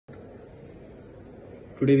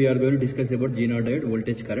Today we are going to discuss about Zener diode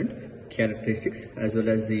voltage current characteristics as well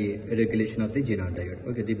as the regulation of the Zener diode.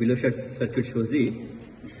 Okay, the below circuit shows the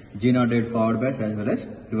Zener diode forward bias as well as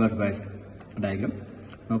reverse bias diagram.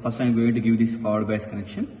 Now first I am going to give this forward bias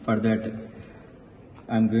connection. For that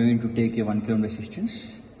I am going to take a 1 kilo resistance.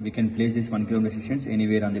 We can place this 1 kilo resistance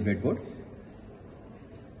anywhere on the breadboard.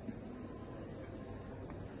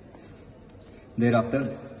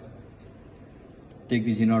 Thereafter take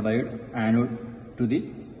the Zener diode anode to the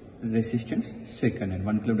resistance second hand,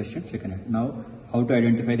 1 kilo resistance second hand. Now how to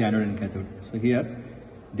identify the anode and cathode? So here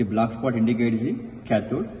the black spot indicates the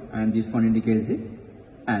cathode and this one indicates the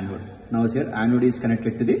anode. Now here anode is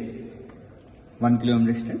connected to the 1 kilo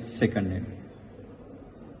resistance second hand.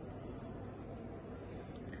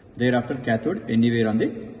 Thereafter cathode anywhere on the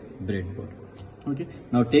breadboard. Okay.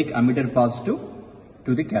 Now take ammeter positive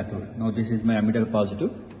to the cathode. Now this is my ammeter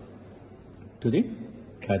positive to the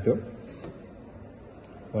cathode,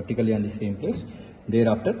 vertically on the same place.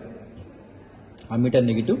 Thereafter ammeter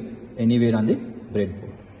negative anywhere on the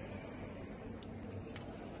breadboard.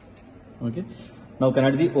 Okay. Now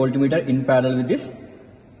connect the voltmeter in parallel with this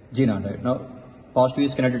Zener diode. Now positive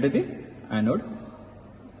is connected to the anode,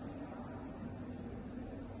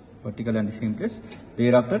 vertically on the same place.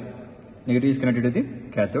 Thereafter negative is connected to the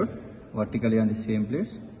cathode, vertically on the same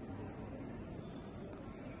place.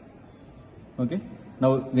 Okay.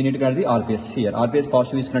 Now we need to connect the RPS here. RPS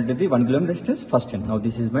positive is connected to the 1 kilo resistance first end. Now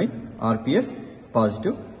this is my RPS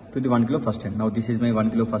positive to the 1 kilo first end. Now this is my 1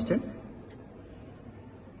 kilo first end,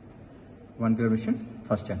 1 kilo resistance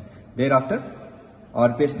first end. Thereafter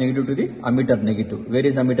RPS negative to the ammeter negative. Where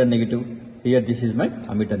is ammeter negative? Here this is my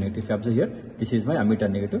ammeter negative. If you observe here, this is my ammeter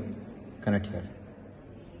negative. Connect here.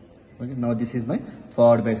 Okay. Now this is my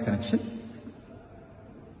forward bias connection.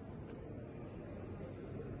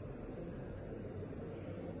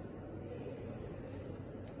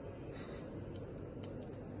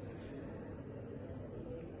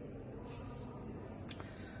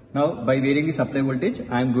 Now by varying the supply voltage,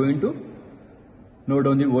 I am going to note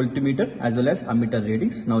down the voltmeter as well as ammeter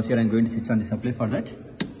readings. Now here I am going to switch on the supply for that.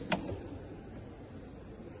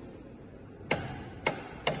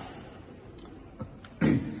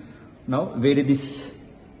 Now vary this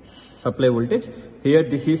supply voltage. Here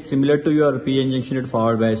this is similar to your PN junction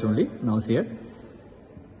forward bias only. Now here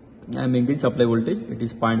I am increasing supply voltage, it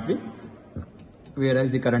is 0.3,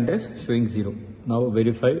 whereas the current is showing 0. Now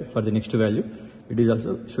verify for the next value. It is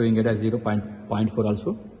also showing it as 0, 0.4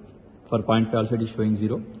 also. For 0.5 also it is showing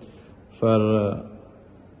 0. For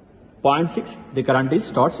 0.6 the current is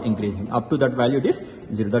starts increasing. Up to that value it is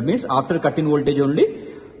 0. That means after cutting voltage only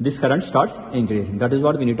this current starts increasing. That is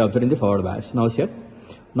what we need to observe in the forward bias. Now here,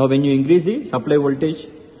 now when you increase the supply voltage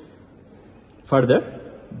further,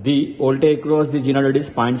 the voltage across the Zener diode is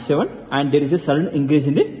 0.7 and there is a sudden increase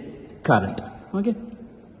in the current. Okay,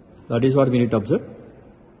 that is what we need to observe.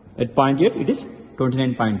 At 0.8 it is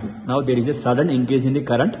 29.2. Now there is a sudden increase in the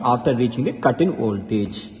current after reaching the cut-in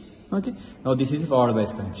voltage. Okay. Now this is a forward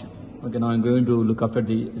bias connection. Okay. Now I am going to look after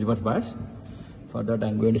the reverse bias. For that I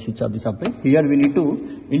am going to switch off the supply. Here we need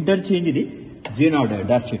to interchange the Zener diode.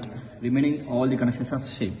 That's it. Remaining all the connections are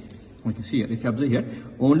same. Okay. See here. If you observe here,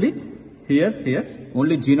 only here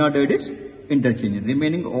only Zener diode is interchanging.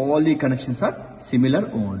 Remaining all the connections are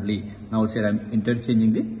similar only. Now here I am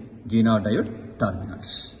interchanging the Zener diode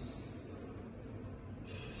terminals.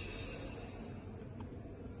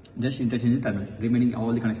 Just interchange the terminal. Remaining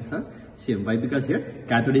all the connections are same. Why? Because here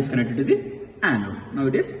cathode is connected to the anode. Now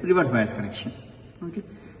it is reverse bias connection. Okay.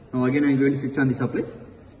 Now again I am going to switch on the supply.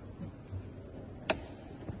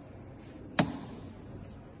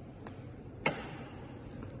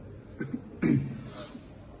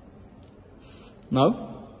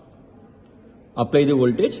 Now apply the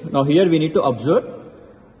voltage. Now here we need to observe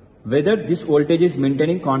whether this voltage is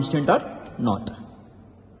maintaining constant or not.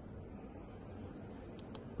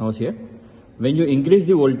 Now here, when you increase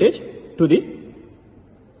the voltage to the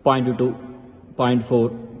 0.2,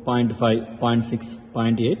 0.4, 0.5, 0.6,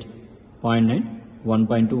 0.8, 0.9,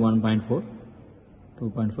 1.2, 1.4,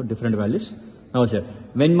 2.4 different values. Now here,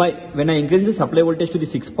 when I increase the supply voltage to the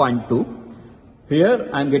 6.2, here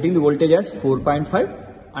I am getting the voltage as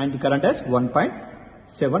 4.5 and the current as 1.7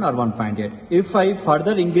 or 1.8. If I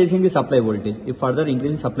further increasing the supply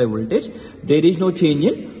voltage, there is no change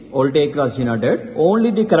in voltage across Zener diode,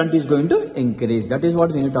 only the current is going to increase. That is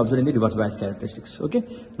what we need to observe in the reverse bias characteristics. Okay.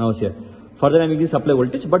 Now here, further I am increasing supply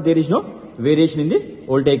voltage, but there is no variation in the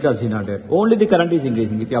voltage across Zener diode. Only the current is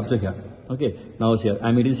increasing. If you observe here. Okay. Now here, I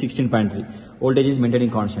am increasing 16.3. Voltage is maintaining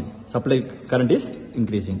constant. Supply current is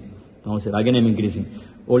increasing. Now here, again I am increasing.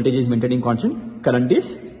 Voltage is maintaining constant. Current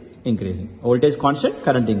is increasing. Voltage constant,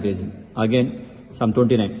 current increasing. Again, sum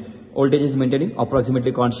 29. Voltage is maintaining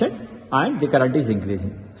approximately constant and the current is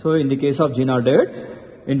increasing. So in the case of Zener diode,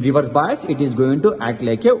 in reverse bias, it is going to act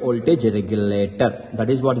like a voltage regulator. That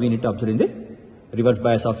is what we need to observe in the reverse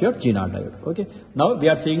bias of your Zener diode. Okay. Now we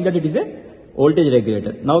are saying that it is a voltage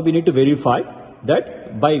regulator. Now we need to verify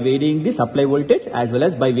that by varying the supply voltage as well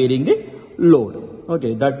as by varying the load.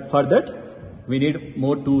 Okay. For that we need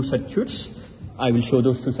more two circuits. I will show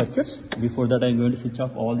those two circuits. Before that, I am going to switch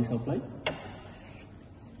off all the supply.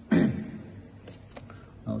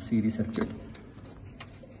 Now see the circuit.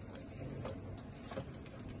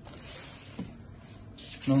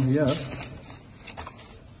 Now here,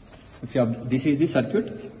 if you have, this is the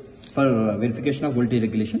circuit for verification of voltage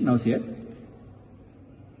regulation. Now see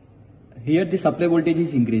here the supply voltage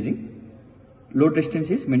is increasing, load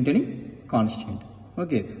resistance is maintaining constant.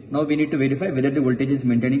 Okay, now we need to verify whether the voltage is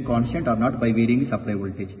maintaining constant or not by varying the supply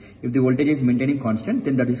voltage. If the voltage is maintaining constant,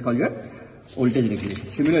 then that is called your voltage regulation.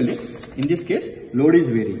 Similarly, in this case, load is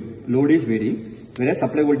varying, whereas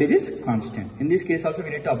supply voltage is constant. In this case also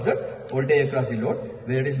we need to observe voltage across the load,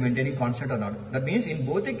 whether it is maintaining constant or not. That means in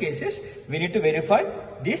both the cases, we need to verify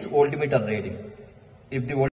this voltmeter reading. If the